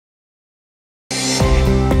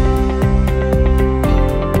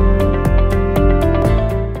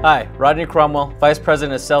Hi, Rodney Cromwell, Vice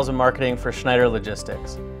President of Sales and Marketing for Schneider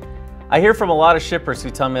Logistics. I hear from a lot of shippers who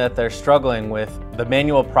tell me that they're struggling with the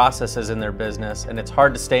manual processes in their business and it's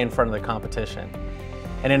hard to stay in front of the competition.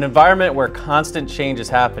 In an environment where constant change is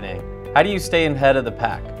happening, how do you stay ahead of the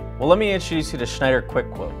pack? Well, let me introduce you to Schneider Quick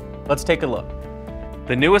Quote. Let's take a look.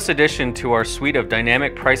 The newest addition to our suite of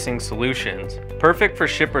dynamic pricing solutions, perfect for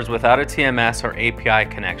shippers without a TMS or API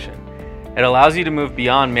connection. It allows you to move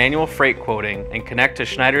beyond manual freight quoting and connect to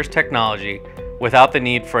Schneider's technology without the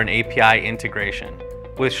need for an API integration.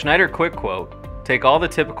 With Schneider Quick Quote, take all the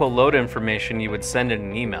typical load information you would send in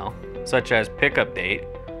an email, such as pickup date,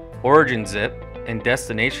 origin zip, and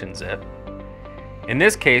destination zip. In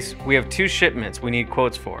this case, we have two shipments we need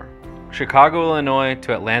quotes for: Chicago, Illinois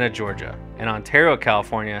to Atlanta, Georgia, and Ontario,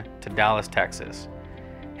 California to Dallas, Texas.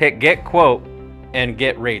 Hit Get Quote and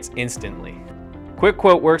get rates instantly. Quick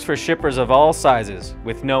Quote works for shippers of all sizes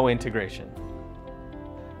with no integration.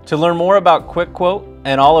 To learn more about Quick Quote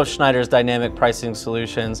and all of Schneider's dynamic pricing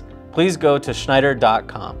solutions, please go to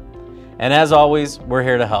schneider.com. And as always, we're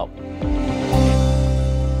here to help.